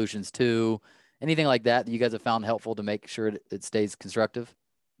bringing solutions to anything like that you guys have found helpful to make sure it stays constructive.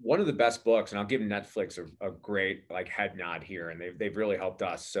 One of the best books, and I'll give Netflix a great like head nod here, and they've really helped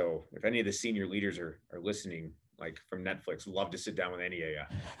us. So if any of the senior leaders are listening, like from Netflix, love to sit down with any of you.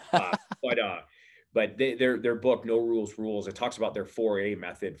 Uh, but their book, No Rules Rules, it talks about their 4A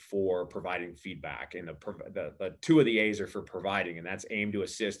method for providing feedback, and the two of the A's are for providing, and that's aim to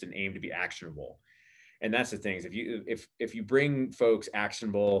assist and aim to be actionable. And that's the thing is if you bring folks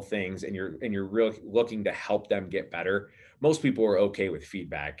actionable things and you're really looking to help them get better, most people are okay with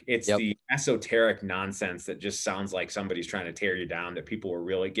feedback. It's Yep. the esoteric nonsense that just sounds like somebody's trying to tear you down that people will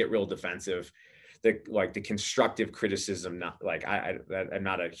really get real defensive. The constructive criticism, not like I'm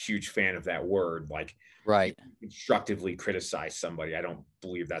not a huge fan of that word. Like, Right. constructively criticize somebody, I don't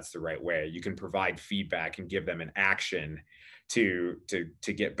believe that's the right way. You can provide feedback and give them an action to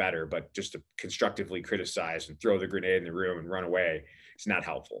get better, but just to constructively criticize and throw the grenade in the room and run away, it's not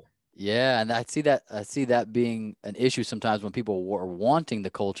helpful. Yeah, and I see that being an issue sometimes when people are wanting the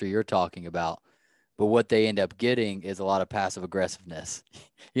culture you're talking about, but what they end up getting is a lot of passive aggressiveness,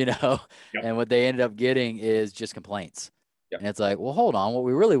 Yep. and what they ended up getting is just complaints. Yep. And it's like, well, hold on, what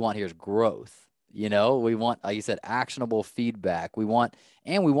we really want here is growth. We want, like you said, actionable feedback. We want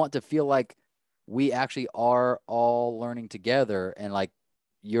to feel like we actually are all learning together, and like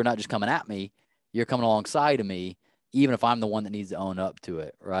you're not just coming at me, you're coming alongside of me, even if I'm the one that needs to own up to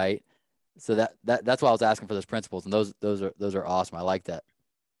it, right? So that's why I was asking for those principles, and those are awesome. I like that.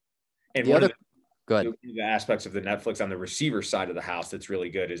 And go ahead. The aspects of the Netflix on the receiver side of the house that's really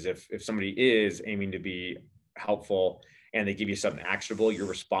good is if somebody is aiming to be helpful and they give you something actionable, your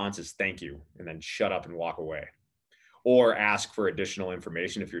response is thank you, and then shut up and walk away, or ask for additional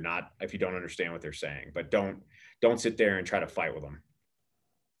information if you don't understand what they're saying. But don't sit there and try to fight with them.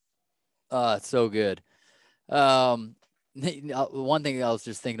 It's so good. One thing I was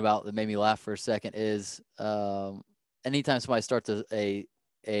just thinking about that made me laugh for a second is anytime somebody starts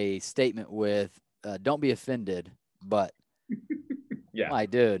a statement with don't be offended, but Yeah, my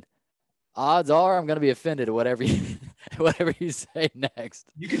dude, odds are I'm going to be offended at whatever you say next.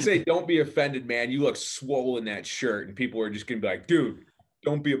 You can say, don't be offended, man. You look swole in that shirt. And people are just going to be like, dude,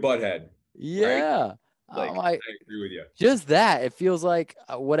 don't be a butthead. Yeah. Right? Like, I agree with you. Just that. It feels like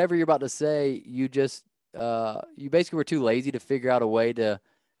whatever you're about to say, you basically were too lazy to figure out a way to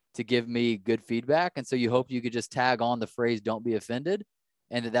give me good feedback. And so you hoped you could just tag on the phrase, don't be offended.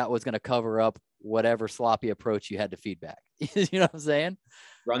 And that was going to cover up whatever sloppy approach you had to feedback. You know what I'm saying?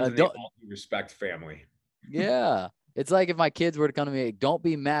 Runs in the all due respect family. Yeah. It's like if my kids were to come to me, don't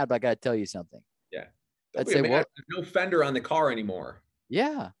be mad, but I got to tell you something. Yeah. I'd say, well, there's no fender on the car anymore.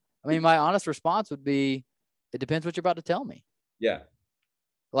 Yeah. I mean, my honest response would be, it depends what you're about to tell me. Yeah.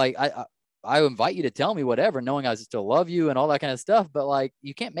 Like I invite you to tell me whatever, knowing I still love you and all that kind of stuff. But like,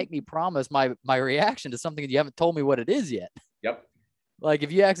 you can't make me promise my reaction to something that you haven't told me what it is yet. Yep. Like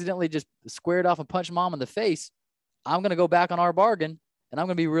if you accidentally just squared off and punched mom in the face, I'm going to go back on our bargain and I'm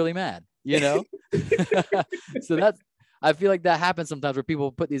going to be really mad, So I feel like that happens sometimes where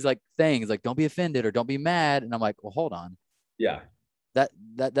people put these like things like, don't be offended or don't be mad. And I'm like, well, hold on. Yeah. That's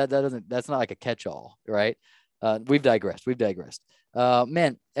not like a catch-all, right? We've digressed.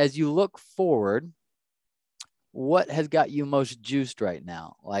 Man, as you look forward, what has got you most juiced right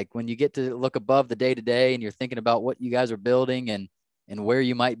now? Like when you get to look above the day-to-day and you're thinking about what you guys are building and where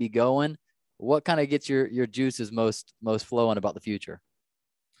you might be going, what kind of gets your juices most flowing about the future?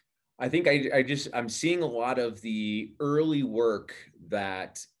 I think I'm seeing a lot of the early work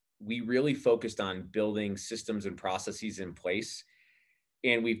that we really focused on building systems and processes in place.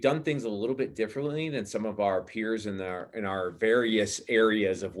 And we've done things a little bit differently than some of our peers in our various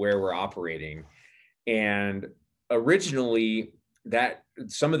areas of where we're operating. And originally, that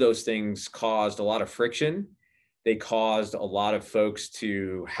some of those things caused a lot of friction. They caused a lot of folks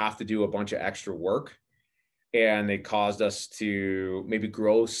to have to do a bunch of extra work, and they caused us to maybe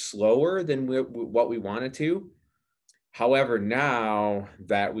grow slower than what we wanted to. However, now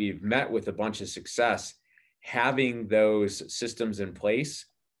that we've met with a bunch of success, having those systems in place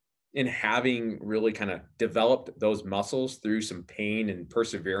and having really kind of developed those muscles through some pain and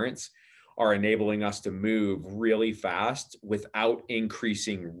perseverance are enabling us to move really fast without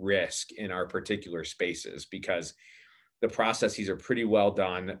increasing risk in our particular spaces, because the processes are pretty well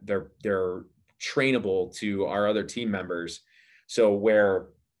done. They're trainable to our other team members. So where,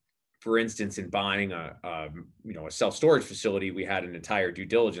 for instance, in buying a self-storage facility, we had an entire due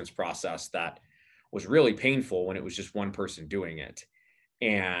diligence process that was really painful when it was just one person doing it.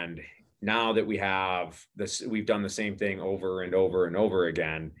 And now that we have this, we've done the same thing over and over and over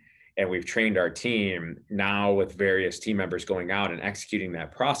again, and we've trained our team now with various team members going out and executing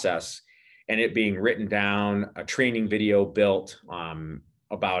that process, and it being written down, a training video built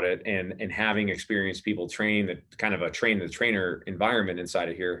about it, and having experienced people train, that kind of a train the trainer environment inside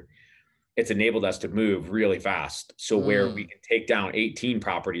of here. It's enabled us to move really fast. So where we can take down 18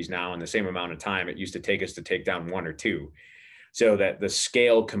 properties now in the same amount of time it used to take us to take down 1 or 2. So that the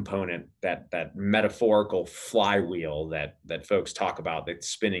scale component, that metaphorical flywheel that folks talk about, that's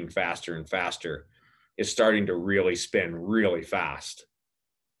spinning faster and faster, is starting to really spin really fast.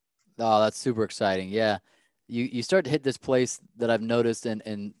 Oh, that's super exciting. Yeah. You start to hit this place that I've noticed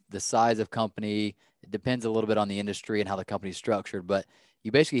in the size of company. It depends a little bit on the industry and how the company's structured, but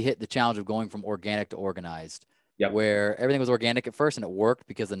you basically hit the challenge of going from organic to organized. Yep. Where everything was organic at first and it worked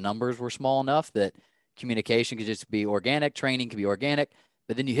because the numbers were small enough that communication could just be organic, training could be organic,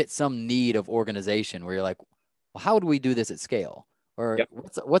 but then you hit some need of organization where you're like, well, how do we do this at scale? Or Yep.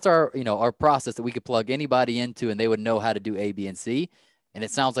 what's our, our process that we could plug anybody into and they would know how to do A, B, and C. And it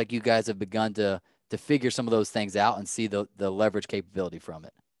sounds like you guys have begun to figure some of those things out and see the leverage capability from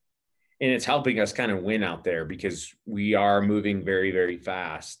it. And it's helping us kind of win out there because we are moving very, very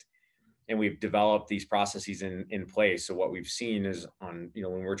fast. And we've developed these processes in place. So what we've seen is when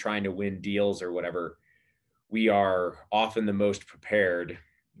we're trying to win deals or whatever, we are often the most prepared.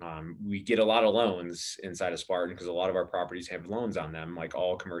 We get a lot of loans inside of Spartan because a lot of our properties have loans on them, like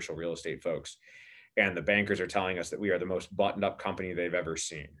all commercial real estate folks. And the bankers are telling us that we are the most buttoned up company they've ever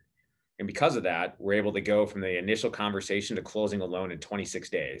seen. And because of that, we're able to go from the initial conversation to closing a loan in 26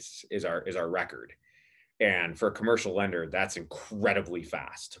 days is our record. And for a commercial lender, that's incredibly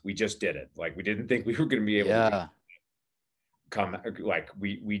fast. We just did it. Like, we didn't think we were going to be able to come, like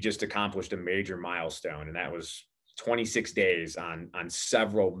we just accomplished a major milestone, and that was 26 days on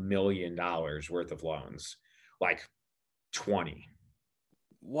several $1 million worth of loans, like 20.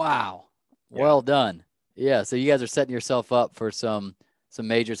 Wow. Yeah. Well done. Yeah. So you guys are setting yourself up for some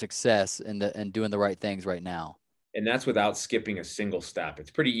major success and doing the right things right now. And that's without skipping a single step.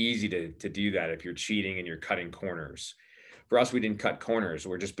 It's pretty easy to do that if you're cheating and you're cutting corners. For us, we didn't cut corners.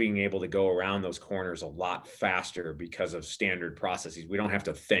 We're just being able to go around those corners a lot faster because of standard processes. We don't have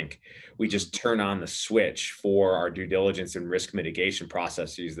to think. We just turn on the switch for our due diligence and risk mitigation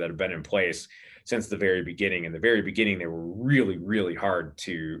processes that have been in place since the very beginning. In the very beginning, they were really, really hard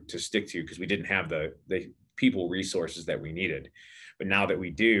to stick to because we didn't have the people resources that we needed. But now that we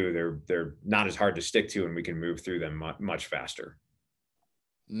do, they're not as hard to stick to, and we can move through them much faster.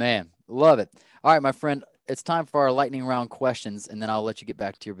 Man, love it. All right, my friend, it's time for our lightning round questions, and then I'll let you get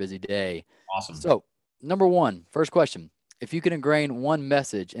back to your busy day. Awesome. So, number one, first question. If you could ingrain one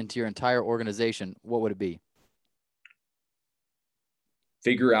message into your entire organization, what would it be?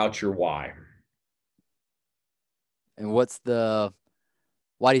 Figure out your why. And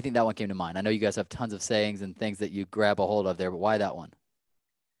why do you think that one came to mind? I know you guys have tons of sayings and things that you grab a hold of there, but why that one?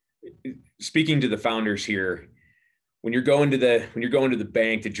 Speaking to the founders here, when you're going to the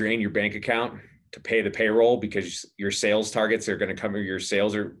bank to drain your bank account to pay the payroll because your sales targets are going to come, or your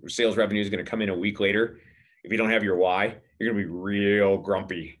sales revenue is going to come in a week later. If you don't have your why, you're going to be real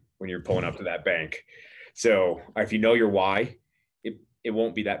grumpy when you're pulling up to that bank. So if you know your why, it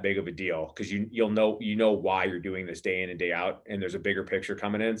won't be that big of a deal because you'll know why you're doing this day in and day out, and there's a bigger picture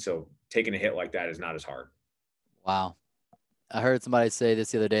coming in. So taking a hit like that is not as hard. Wow. I heard somebody say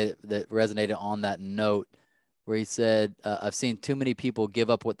this the other day that resonated on that note, where he said, I've seen too many people give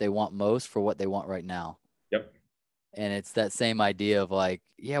up what they want most for what they want right now. Yep. And it's that same idea of like,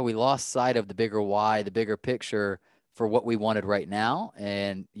 yeah, we lost sight of the bigger why, the bigger picture for what we wanted right now.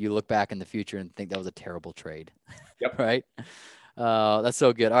 And you look back in the future and think that was a terrible trade. Yep. Right? That's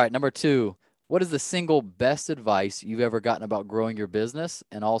so good. All right. Number two, what is the single best advice you've ever gotten about growing your business?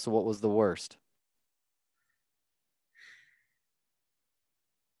 And also, what was the worst?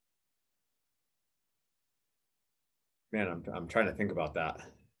 Man, I'm trying to think about that.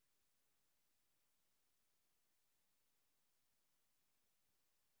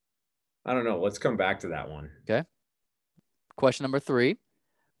 I don't know. Let's come back to that one. Okay. Question number three,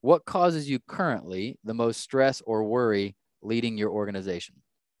 what causes you currently the most stress or worry leading your organization?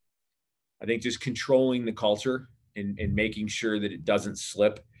 I think just controlling the culture and making sure that it doesn't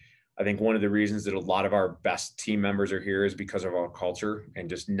slip. I think one of the reasons that a lot of our best team members are here is because of our culture and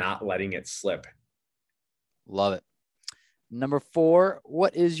just not letting it slip. Love it. Number four,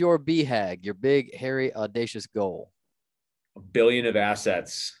 what is your BHAG, your big, hairy, audacious goal? $1 billion of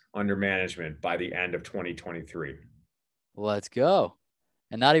assets under management by the end of 2023. Let's go.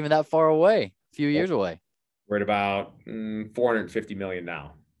 And not even that far away, a few years away. We're at about $450 million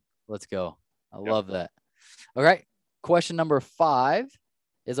now. Let's go. I love that. All right. Question number 5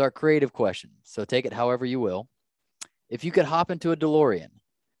 is our creative question. So take it however you will. If you could hop into a DeLorean,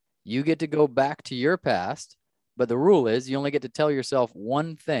 you get to go back to your past, but the rule is you only get to tell yourself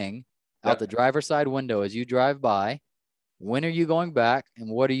one thing out the driver's side window as you drive by. When are you going back, and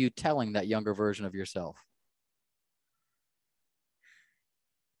what are you telling that younger version of yourself?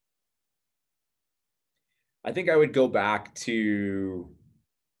 I think I would go back to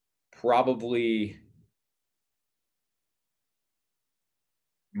probably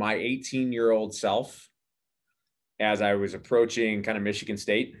my 18-year-old self as I was approaching kind of Michigan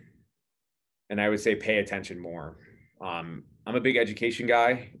State. And I would say pay attention more. I'm a big education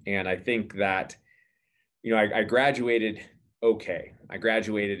guy, and I think that, I graduated okay. I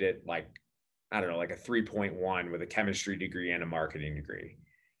graduated at like a 3.1 with a chemistry degree and a marketing degree.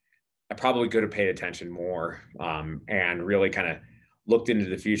 I probably could have paid attention more and really kind of looked into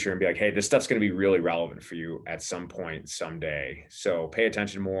the future and be like, hey, this stuff's going to be really relevant for you at some point someday. So pay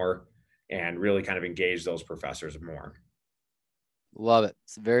attention more and really kind of engage those professors more. Love it.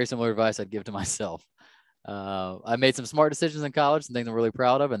 It's very similar advice I'd give to myself. I made some smart decisions in college and things I'm really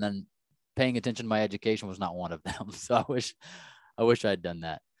proud of, and then paying attention to my education was not one of them. So I wish I'd done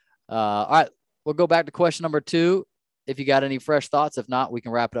that. All right, we'll go back to question number 2. If you got any fresh thoughts, if not, we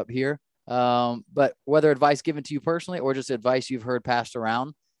can wrap it up here. But whether advice given to you personally or just advice you've heard passed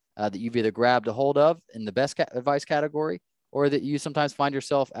around that you've either grabbed a hold of in the best advice category, or that you sometimes find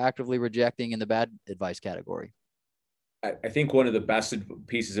yourself actively rejecting in the bad advice category. I think one of the best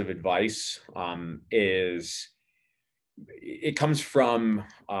pieces of advice is it comes from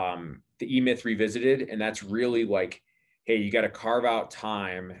the E-Myth Revisited. And that's really like, hey, you got to carve out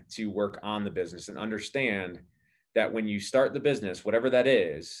time to work on the business and understand that when you start the business, whatever that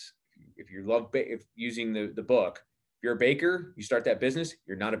is, if you love if using the book, if you're a baker, you start that business,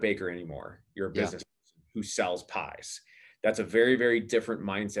 you're not a baker anymore. You're a business person who sells pies. That's a very, very different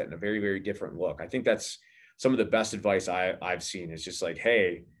mindset and a very, very different look. I think that's some of the best advice I've seen is just like,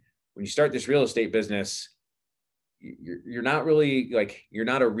 hey, when you start this real estate business, you're not really like, you're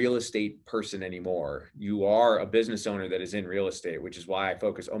not a real estate person anymore. You are a business owner that is in real estate, which is why I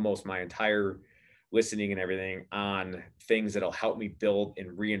focus almost my entire listening and everything on things that'll help me build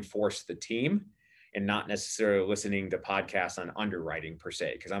and reinforce the team, and not necessarily listening to podcasts on underwriting per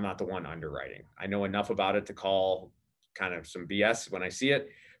se, because I'm not the one underwriting. I know enough about it to call kind of some BS when I see it,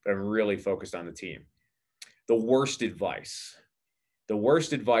 but I'm really focused on the team. The worst advice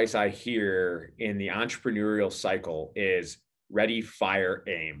I hear in the entrepreneurial cycle is ready, fire,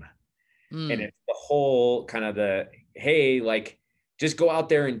 aim. And it's the whole kind of the, hey, like, just go out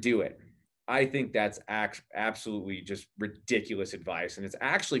there and do it. I think that's absolutely just ridiculous advice. And it's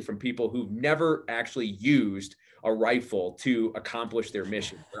actually from people who've never actually used a rifle to accomplish their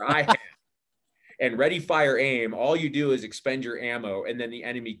mission, where I have. And ready, fire, aim, all you do is expend your ammo and then the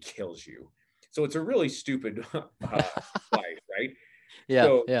enemy kills you. So it's a really stupid advice, right? Yeah.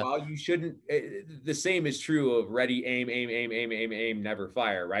 So yeah. while you shouldn't, the same is true of ready, aim, never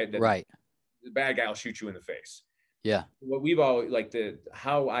fire, right? Right. The bad guy will shoot you in the face. Yeah. What we've always like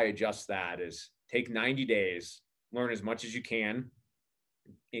how I adjust that is take 90 days, learn as much as you can.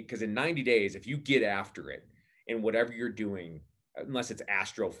 Because in 90 days, if you get after it in whatever you're doing, unless it's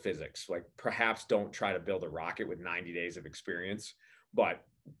astrophysics, like perhaps don't try to build a rocket with 90 days of experience, but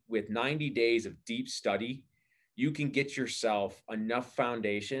with 90 days of deep study, you can get yourself enough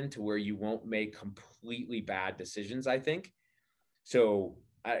foundation to where you won't make completely bad decisions, I think. So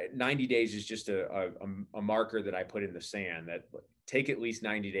 90 days is just a marker that I put in the sand that take at least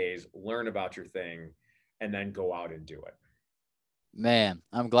 90 days, learn about your thing, and then go out and do it. Man,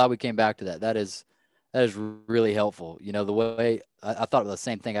 I'm glad we came back to that. That is really helpful. You know, the way I thought of the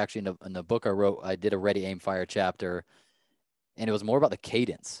same thing actually in the book I wrote. I did a ready, aim, fire chapter, and it was more about the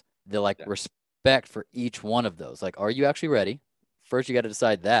cadence, the respect for each one of those. Like, are you actually ready? First, you got to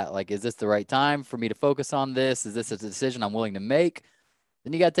decide that. Like, is this the right time for me to focus on this? Is this a decision I'm willing to make?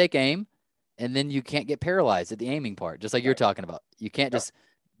 Then you got to take aim, and then you can't get paralyzed at the aiming part, just like you're talking about. You can't just,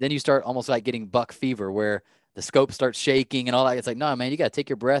 then you start almost like getting buck fever where the scope starts shaking and all that. It's like, no, man, you got to take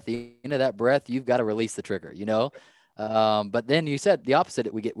your breath. Into that breath, you've got to release the trigger, you know? But then you said the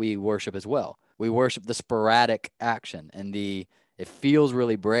opposite, we worship as well. We worship the sporadic action and it feels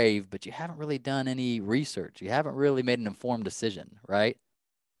really brave, but you haven't really done any research. You haven't really made an informed decision, right?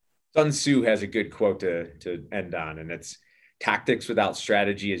 Sun Tzu has a good quote to end on, and it's, tactics without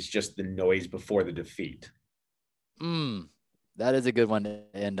strategy is just the noise before the defeat. That is a good one to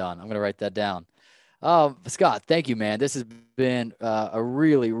end on. I'm going to write that down. Scott, thank you, man. This has been a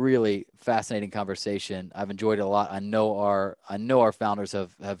really, really fascinating conversation. I've enjoyed it a lot. I know our founders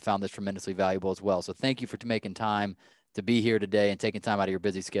have found this tremendously valuable as well. So thank you for making time to be here today and taking time out of your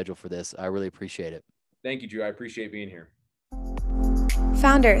busy schedule for this. I really appreciate it. Thank you, Drew. I appreciate being here.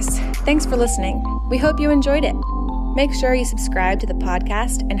 Founders, thanks for listening. We hope you enjoyed it. Make sure you subscribe to the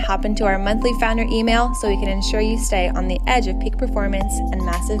podcast and hop into our monthly founder email so we can ensure you stay on the edge of peak performance and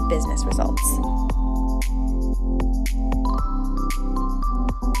massive business results.